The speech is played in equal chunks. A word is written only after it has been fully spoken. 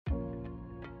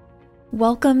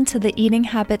Welcome to the Eating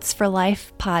Habits for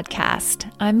Life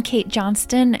podcast. I'm Kate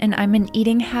Johnston, and I'm an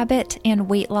eating habit and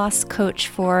weight loss coach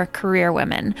for career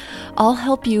women. I'll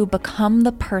help you become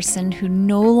the person who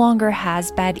no longer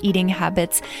has bad eating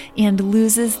habits and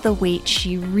loses the weight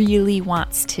she really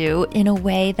wants to in a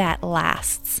way that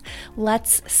lasts.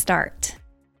 Let's start.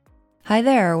 Hi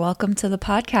there, welcome to the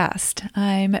podcast.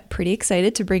 I'm pretty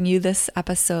excited to bring you this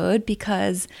episode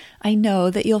because I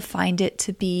know that you'll find it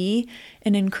to be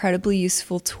an incredibly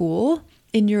useful tool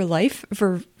in your life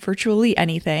for virtually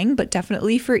anything, but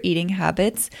definitely for eating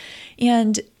habits.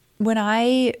 And when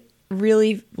I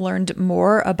really learned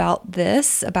more about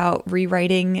this, about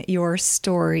rewriting your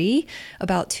story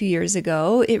about 2 years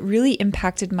ago, it really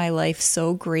impacted my life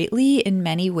so greatly in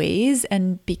many ways.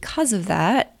 And because of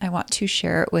that, I want to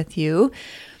share it with you.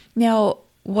 Now,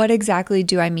 what exactly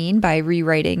do I mean by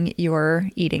rewriting your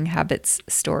eating habits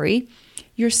story?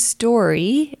 Your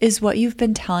story is what you've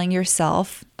been telling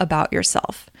yourself about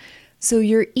yourself. So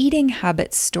your eating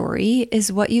habits story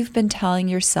is what you've been telling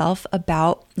yourself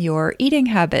about your eating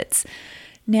habits.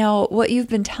 Now, what you've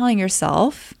been telling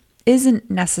yourself isn't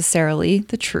necessarily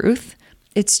the truth.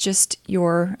 It's just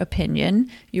your opinion,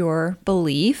 your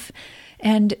belief,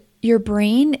 and your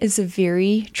brain is a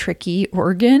very tricky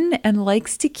organ and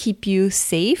likes to keep you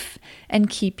safe and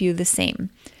keep you the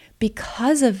same.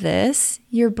 Because of this,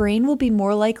 your brain will be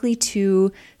more likely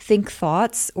to think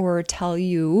thoughts or tell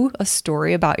you a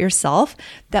story about yourself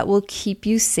that will keep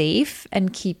you safe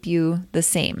and keep you the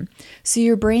same. So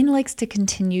your brain likes to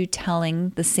continue telling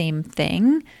the same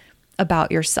thing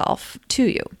about yourself to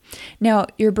you. Now,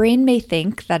 your brain may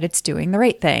think that it's doing the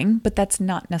right thing, but that's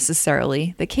not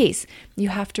necessarily the case. You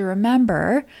have to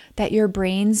remember that your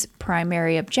brain's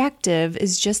primary objective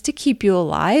is just to keep you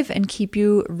alive and keep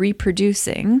you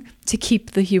reproducing, to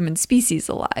keep the human species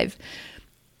alive.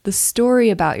 The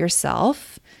story about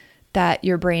yourself that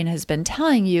your brain has been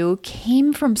telling you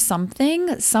came from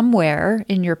something somewhere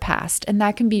in your past. And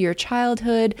that can be your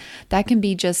childhood, that can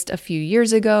be just a few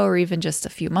years ago or even just a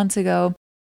few months ago.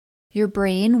 Your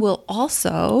brain will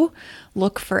also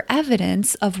look for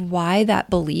evidence of why that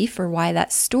belief or why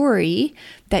that story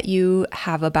that you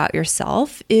have about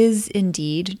yourself is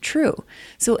indeed true.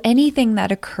 So anything that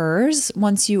occurs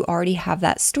once you already have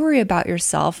that story about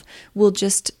yourself will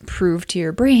just prove to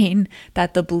your brain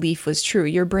that the belief was true.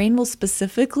 Your brain will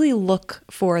specifically look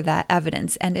for that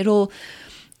evidence, and it'll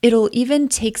even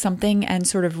take something and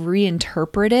sort of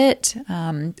reinterpret it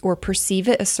or perceive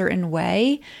it a certain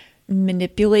way,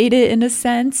 manipulate it in a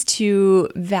sense to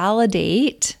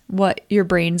validate what your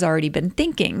brain's already been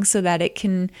thinking so that it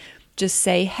can just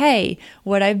say, hey,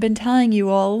 what I've been telling you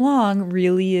all along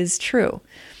really is true.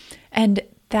 And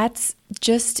that's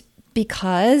just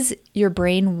because your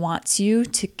brain wants you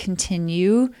to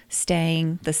continue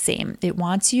staying the same. It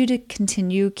wants you to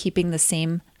continue keeping the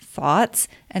same thoughts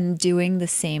and doing the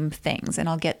same things. And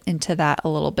I'll get into that a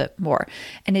little bit more.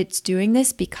 And it's doing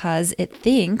this because it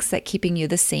thinks that keeping you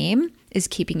the same is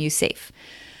keeping you safe.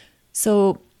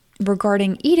 So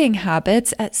regarding eating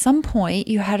habits, at some point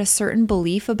you had a certain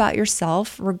belief about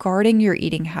yourself regarding your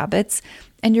eating habits,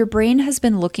 and your brain has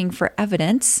been looking for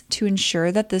evidence to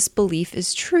ensure that this belief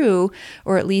is true,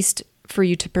 or at least for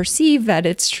you to perceive that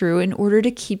it's true, in order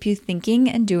to keep you thinking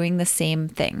and doing the same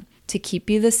thing. To keep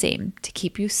you the same, to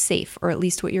keep you safe, or at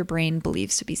least what your brain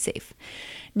believes to be safe.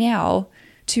 Now,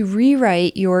 to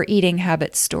rewrite your eating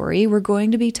habit story, we're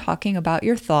going to be talking about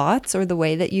your thoughts or the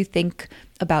way that you think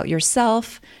about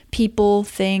yourself, people,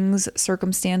 things,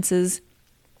 circumstances.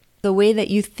 The way that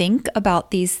you think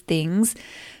about these things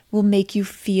will make you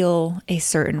feel a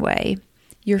certain way.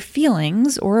 Your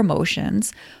feelings or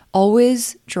emotions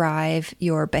always drive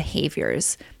your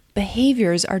behaviors.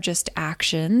 Behaviors are just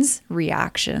actions,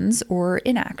 reactions, or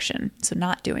inaction, so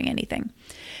not doing anything.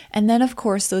 And then, of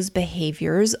course, those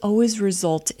behaviors always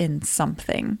result in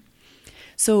something.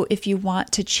 So if you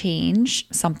want to change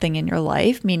something in your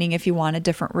life, meaning if you want a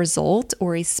different result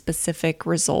or a specific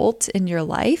result in your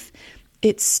life,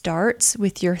 it starts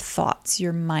with your thoughts,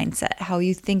 your mindset, how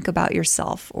you think about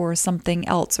yourself or something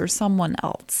else or someone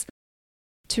else.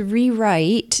 To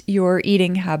rewrite your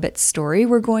eating habits story,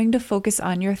 we're going to focus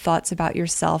on your thoughts about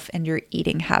yourself and your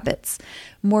eating habits.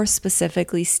 More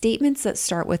specifically, statements that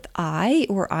start with I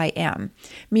or I am,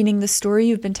 meaning the story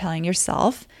you've been telling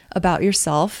yourself about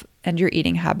yourself and your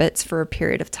eating habits for a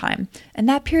period of time. And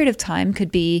that period of time could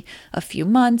be a few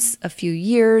months, a few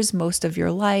years, most of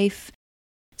your life.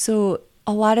 So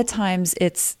a lot of times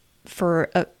it's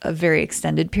for a very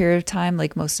extended period of time,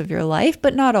 like most of your life,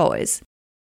 but not always.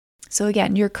 So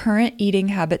again, your current eating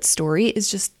habit story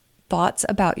is just thoughts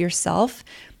about yourself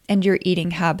and your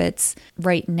eating habits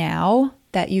right now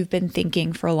that you've been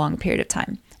thinking for a long period of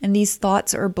time. And these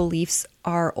thoughts or beliefs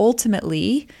are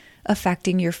ultimately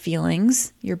affecting your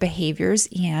feelings, your behaviors,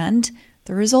 and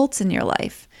the results in your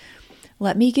life.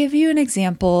 Let me give you an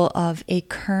example of a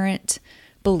current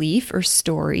belief or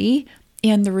story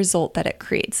and the result that it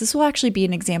creates. This will actually be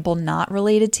an example not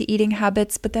related to eating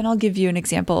habits, but then I'll give you an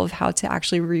example of how to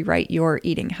actually rewrite your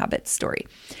eating habits story.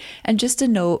 And just a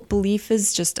note, belief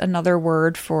is just another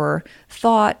word for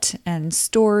thought and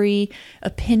story.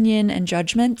 Opinion and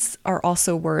judgments are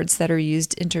also words that are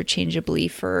used interchangeably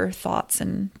for thoughts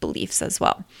and beliefs as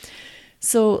well.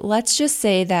 So let's just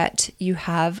say that you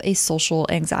have a social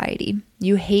anxiety.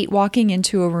 You hate walking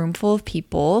into a room full of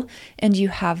people, and you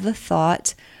have the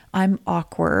thought, I'm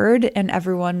awkward and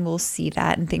everyone will see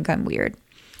that and think I'm weird.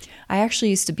 I actually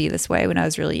used to be this way when I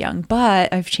was really young,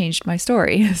 but I've changed my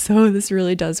story. So this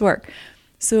really does work.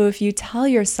 So if you tell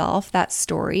yourself that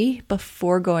story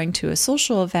before going to a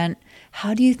social event,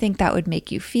 how do you think that would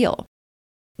make you feel?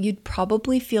 You'd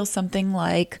probably feel something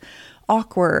like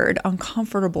awkward,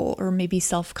 uncomfortable, or maybe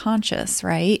self-conscious,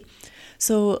 right?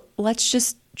 So let's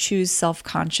just choose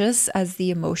self-conscious as the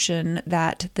emotion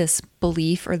that this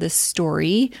belief or this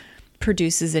story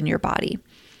produces in your body.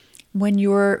 When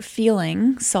you're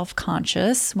feeling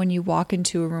self-conscious, when you walk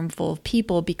into a room full of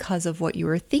people because of what you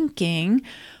were thinking,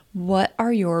 what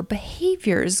are your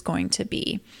behaviors going to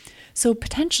be? So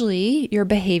potentially your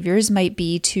behaviors might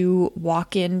be to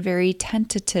walk in very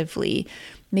tentatively,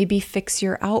 maybe fix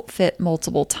your outfit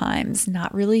multiple times,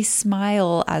 not really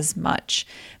smile as much,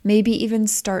 maybe even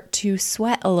start to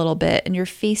sweat a little bit and your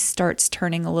face starts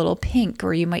turning a little pink,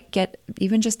 or you might get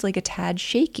even just like a tad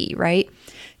shaky, right?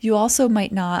 You also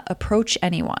might not approach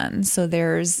anyone, so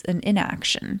there's an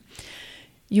inaction.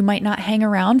 You might not hang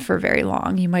around for very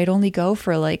long. You might only go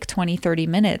for like 20, 30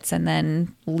 minutes and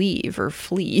then leave or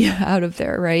flee out of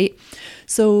there, right?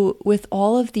 So with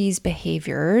all of these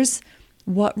behaviors,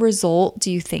 what result do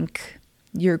you think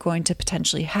you're going to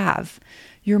potentially have?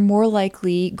 You're more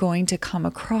likely going to come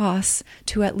across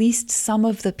to at least some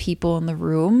of the people in the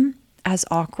room as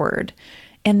awkward,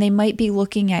 and they might be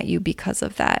looking at you because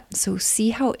of that. So see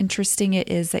how interesting it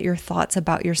is that your thoughts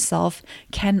about yourself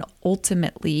can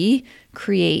ultimately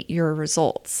create your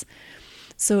results.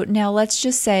 So now let's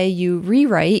just say you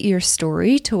rewrite your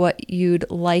story to what you'd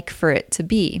like for it to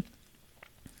be.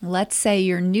 Let's say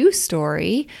your new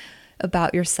story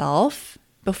about yourself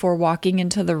before walking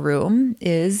into the room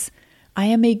is, I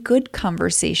am a good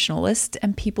conversationalist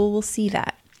and people will see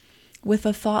that. With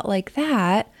a thought like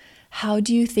that, how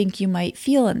do you think you might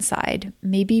feel inside?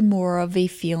 Maybe more of a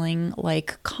feeling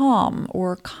like calm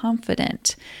or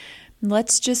confident.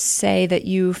 Let's just say that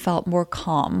you felt more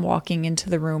calm walking into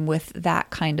the room with that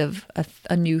kind of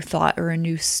a new thought or a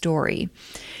new story.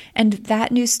 And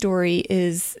that new story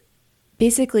is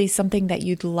basically something that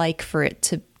you'd like for it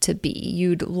to be.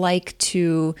 You'd like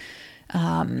to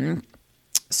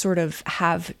sort of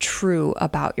have true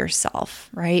about yourself,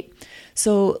 right?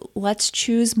 So let's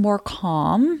choose more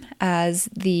calm as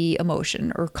the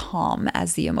emotion, or calm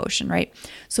as the emotion, right?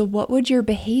 So what would your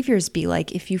behaviors be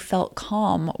like if you felt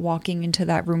calm walking into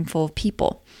that room full of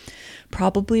people?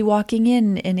 Probably walking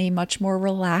in a much more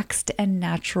relaxed and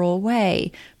natural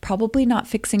way, probably not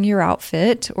fixing your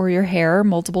outfit or your hair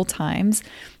multiple times,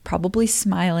 probably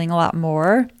smiling a lot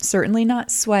more, certainly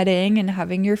not sweating and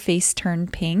having your face turn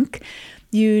pink.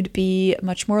 You'd be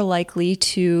much more likely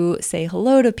to say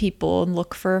hello to people and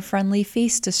look for a friendly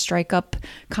face to strike up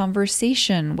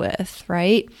conversation with,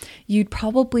 right? You'd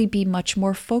probably be much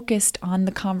more focused on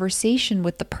the conversation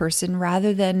with the person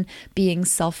rather than being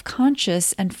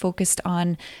self-conscious and focused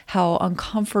on how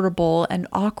uncomfortable and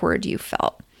awkward you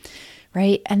felt,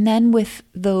 right? And then with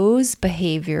those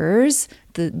behaviors,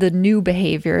 the new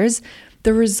behaviors,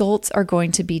 the results are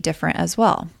going to be different as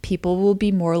well. People will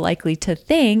be more likely to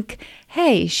think,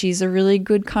 hey, she's a really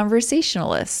good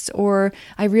conversationalist, or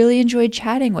I really enjoyed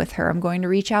chatting with her. I'm going to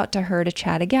reach out to her to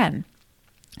chat again.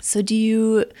 So do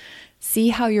you see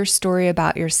how your story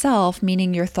about yourself,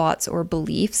 meaning your thoughts or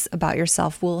beliefs about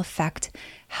yourself, will affect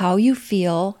how you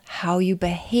feel, how you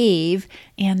behave,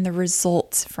 and the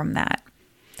results from that?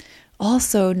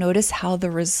 Also, notice how the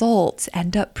results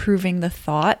end up proving the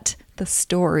thought, the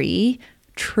story,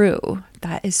 true.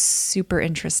 That is super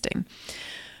interesting.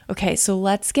 Okay, so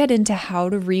let's get into how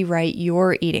to rewrite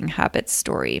your eating habits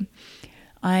story.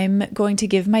 I'm going to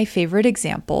give my favorite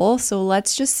example. So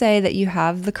let's just say that you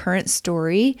have the current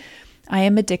story, I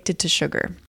am addicted to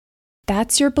sugar.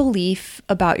 That's your belief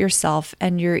about yourself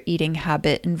and your eating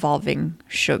habit involving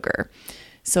sugar.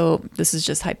 So this is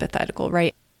just hypothetical,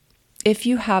 right? if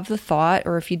you have the thought,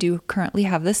 or if you do currently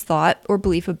have this thought or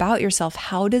belief about yourself,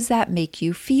 how does that make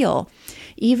you feel?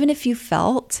 Even if you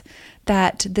felt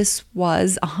that this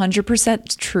was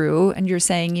 100% true and you're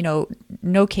saying,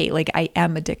 no, Kate, like I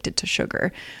am addicted to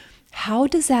sugar. How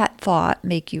does that thought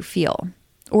make you feel?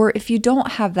 Or if you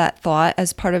don't have that thought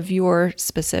as part of your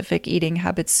specific eating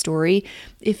habits story,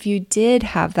 if you did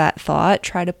have that thought,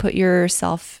 try to put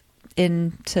yourself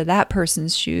into that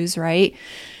person's shoes, right?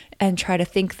 And try to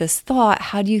think this thought.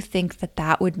 How do you think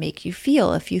that would make you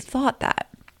feel if you thought that?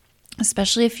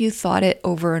 Especially if you thought it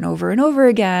over and over and over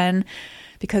again.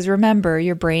 Because remember,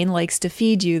 your brain likes to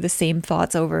feed you the same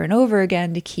thoughts over and over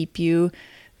again to keep you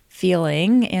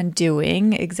feeling and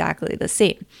doing exactly the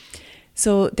same.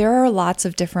 So there are lots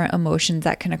of different emotions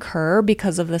that can occur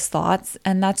because of this thoughts,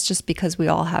 and that's just because we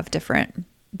all have different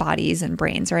bodies and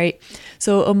brains, right?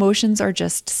 So emotions are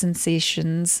just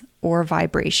sensations or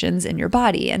vibrations in your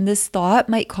body, and this thought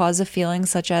might cause a feeling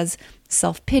such as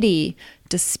self-pity,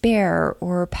 despair,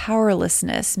 or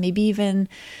powerlessness, maybe even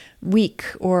weak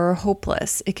or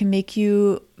hopeless. It can make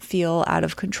you feel out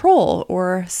of control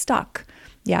or stuck.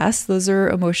 Yes, those are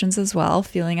emotions as well,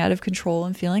 feeling out of control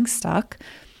and feeling stuck.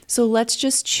 So let's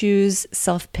just choose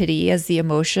self-pity as the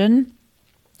emotion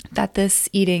that this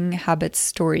eating habits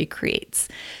story creates.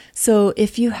 So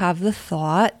if you have the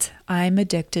thought, I'm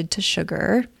addicted to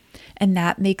sugar, and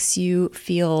that makes you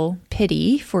feel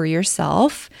pity for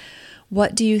yourself,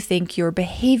 what do you think your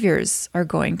behaviors are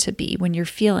going to be when you're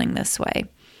feeling this way?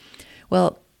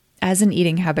 Well, as an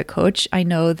eating habit coach, I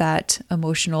know that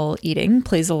emotional eating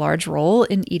plays a large role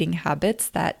in eating habits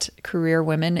that career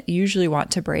women usually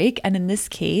want to break. And in this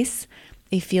case,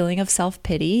 a feeling of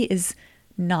self-pity is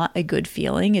not a good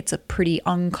feeling. It's a pretty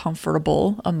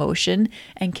uncomfortable emotion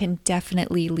and can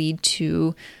definitely lead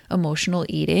to emotional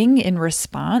eating in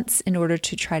response in order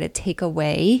to try to take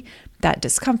away that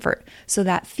discomfort. So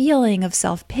that feeling of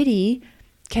self-pity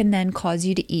can then cause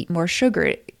you to eat more sugar.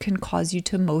 It can cause you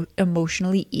to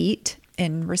emotionally eat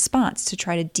in response to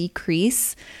try to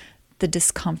decrease the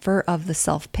discomfort of the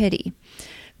self-pity,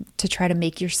 to try to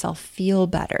make yourself feel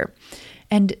better.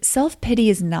 And self-pity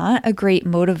is not a great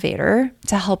motivator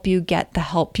to help you get the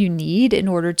help you need in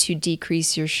order to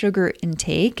decrease your sugar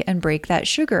intake and break that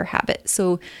sugar habit.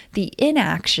 So the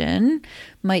inaction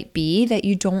might be that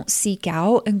you don't seek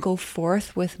out and go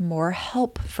forth with more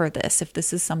help for this if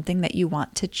this is something that you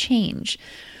want to change.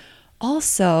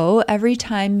 Also, every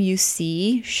time you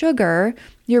see sugar,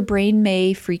 your brain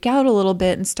may freak out a little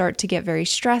bit and start to get very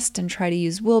stressed and try to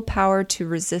use willpower to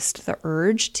resist the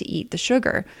urge to eat the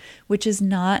sugar, which is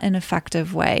not an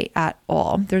effective way at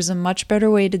all. There's a much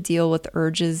better way to deal with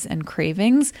urges and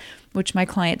cravings, which my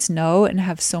clients know and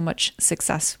have so much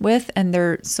success with, and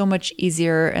they're so much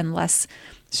easier and less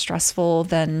stressful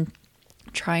than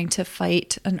trying to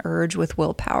fight an urge with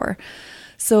willpower.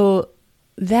 So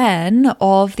then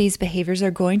all of these behaviors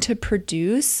are going to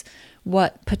produce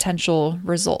what potential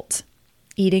result?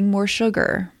 Eating more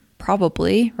sugar,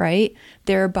 probably, right?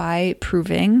 Thereby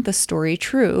proving the story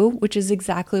true, which is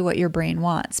exactly what your brain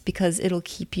wants because it'll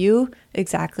keep you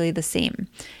exactly the same.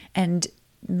 And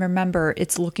remember,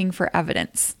 it's looking for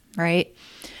evidence, right?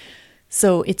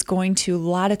 So it's going to a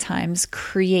lot of times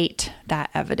create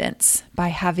that evidence by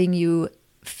having you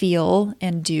feel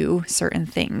and do certain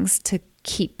things to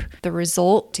keep the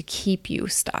result, to keep you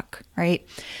stuck, right?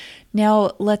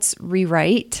 Now let's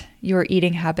rewrite your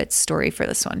eating habits story for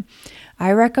this one.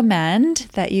 I recommend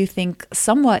that you think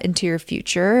somewhat into your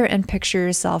future and picture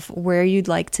yourself where you'd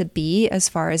like to be as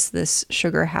far as this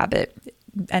sugar habit.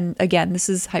 And again, this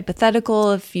is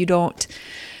hypothetical if you don't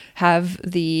have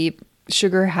the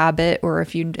sugar habit or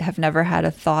if you have never had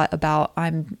a thought about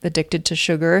I'm addicted to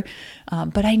sugar.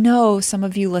 But I know some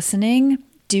of you listening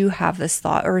do have this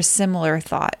thought or a similar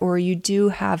thought, or you do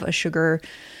have a sugar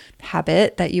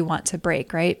habit that you want to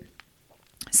break, right?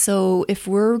 So if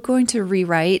we're going to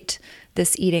rewrite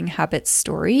this eating habit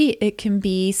story, it can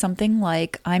be something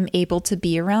like I'm able to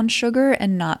be around sugar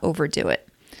and not overdo it,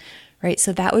 right?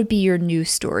 So that would be your new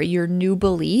story, your new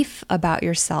belief about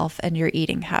yourself and your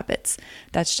eating habits.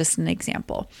 That's just an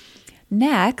example.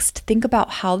 Next, think about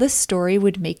how this story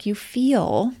would make you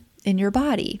feel in your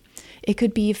body. It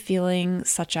could be a feeling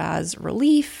such as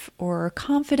relief or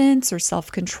confidence or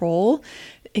self-control.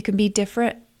 It can be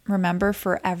different, remember,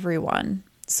 for everyone.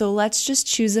 So let's just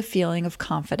choose a feeling of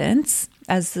confidence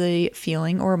as the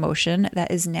feeling or emotion that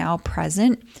is now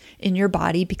present in your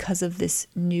body because of this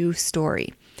new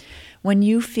story. When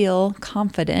you feel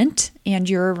confident and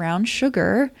you're around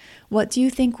sugar, what do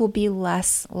you think will be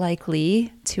less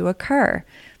likely to occur?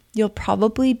 you'll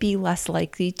probably be less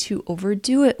likely to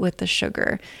overdo it with the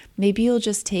sugar. Maybe you'll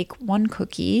just take 1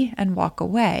 cookie and walk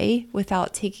away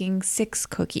without taking 6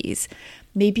 cookies.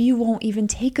 Maybe you won't even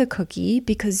take a cookie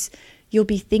because you'll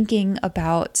be thinking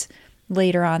about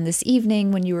later on this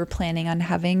evening when you were planning on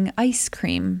having ice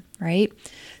cream, right?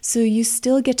 So you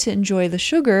still get to enjoy the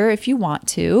sugar if you want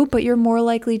to, but you're more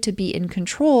likely to be in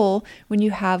control when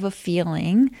you have a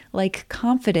feeling like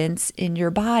confidence in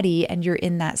your body and you're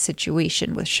in that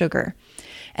situation with sugar.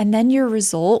 And then your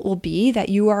result will be that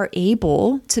you are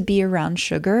able to be around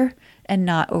sugar and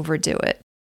not overdo it.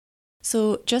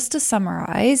 So just to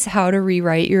summarize how to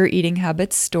rewrite your eating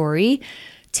habits story,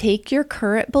 take your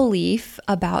current belief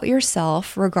about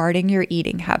yourself regarding your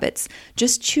eating habits.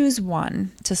 Just choose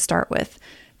one to start with.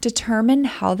 Determine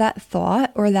how that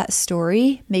thought or that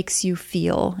story makes you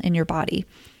feel in your body.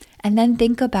 And then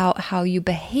think about how you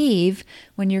behave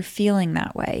when you're feeling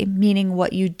that way, meaning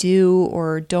what you do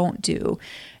or don't do.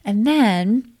 And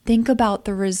then think about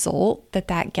the result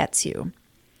that gets you.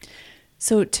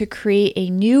 So to create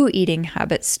a new eating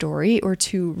habit story or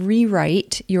to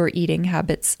rewrite your eating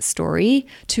habits story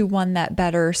to one that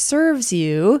better serves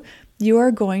you, you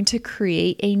are going to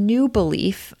create a new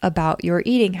belief about your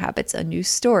eating habits, a new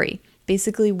story,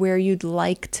 basically where you'd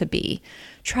like to be.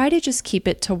 Try to just keep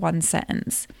it to 1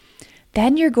 sentence.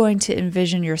 Then you're going to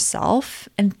envision yourself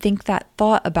and think that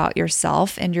thought about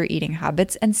yourself and your eating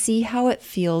habits and see how it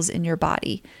feels in your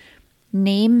body.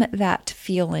 Name that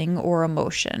feeling or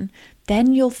emotion.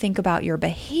 Then you'll think about your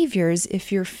behaviors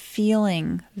if you're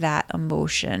feeling that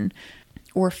emotion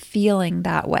or feeling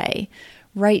that way.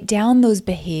 Write down those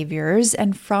behaviors,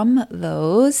 and from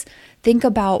those, think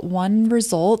about one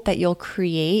result that you'll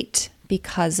create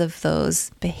because of those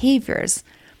behaviors.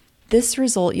 This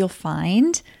result you'll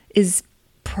find is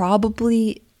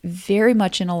probably very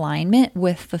much in alignment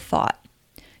with the thought,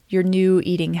 your new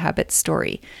eating habit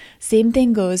story. Same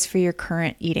thing goes for your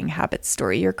current eating habit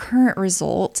story. Your current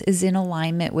result is in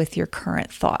alignment with your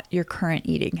current thought, your current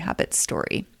eating habit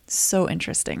story. So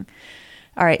interesting.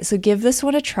 All right, so give this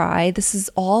one a try. This is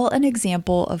all an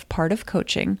example of part of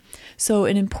coaching. So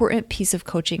an important piece of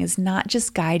coaching is not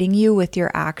just guiding you with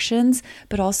your actions,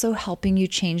 but also helping you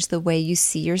change the way you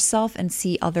see yourself and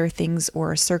see other things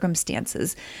or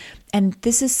circumstances. And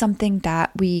this is something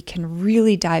that we can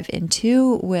really dive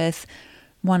into with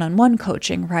one-on-one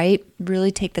coaching, right?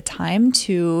 Really take the time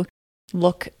to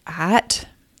look at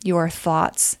your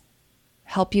thoughts,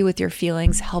 help you with your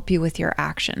feelings, help you with your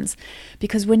actions.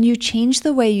 Because when you change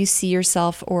the way you see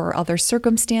yourself or other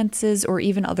circumstances or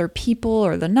even other people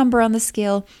or the number on the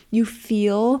scale, you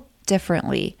feel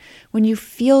differently. When you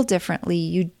feel differently,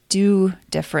 you do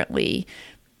differently.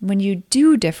 When you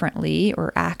do differently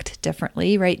or act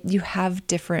differently, right, you have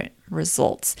different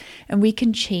results. And we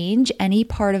can change any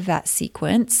part of that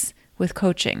sequence with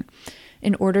coaching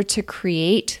in order to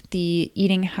create the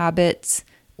eating habits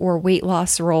or weight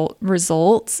loss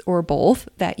results or both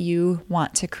that you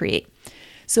want to create.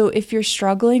 So if you're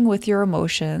struggling with your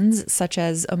emotions, such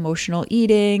as emotional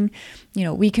eating,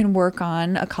 we can work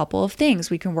on a couple of things.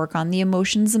 We can work on the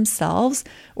emotions themselves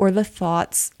or the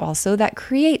thoughts also that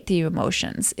create the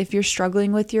emotions. If you're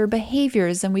struggling with your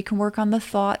behaviors, then we can work on the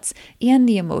thoughts and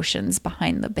the emotions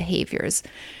behind the behaviors.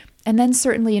 And then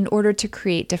certainly in order to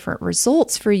create different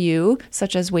results for you,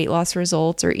 such as weight loss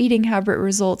results or eating habit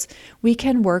results, we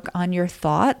can work on your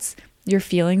thoughts, your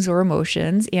feelings or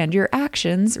emotions, and your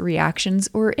actions,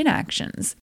 reactions, or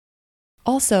inactions.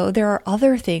 Also, there are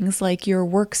other things like your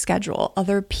work schedule,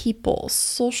 other people,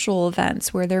 social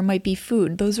events where there might be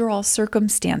food. Those are all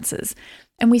circumstances.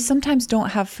 And we sometimes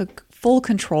don't have full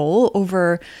control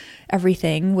over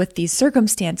everything with these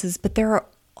circumstances, but there are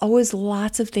always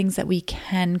lots of things that we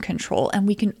can control, and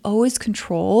we can always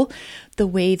control the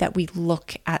way that we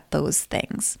look at those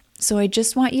things. So I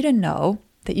just want you to know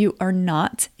that you are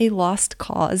not a lost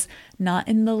cause, not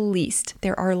in the least.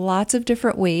 There are lots of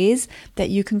different ways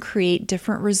that you can create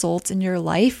different results in your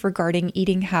life regarding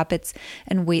eating habits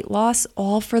and weight loss,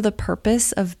 all for the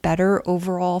purpose of better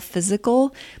overall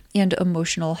physical and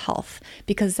emotional health,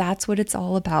 because that's what it's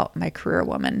all about, my career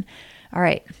woman. All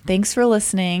right, thanks for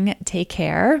listening. Take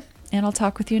care, and I'll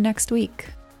talk with you next week.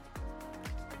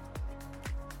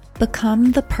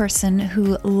 Become the person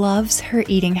who loves her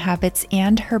eating habits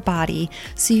and her body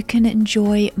so you can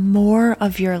enjoy more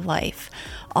of your life.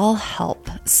 I'll help.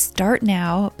 Start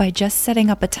now by just setting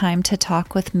up a time to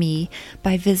talk with me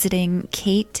by visiting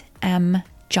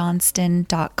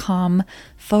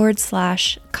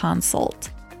katemjohnston.com/consult.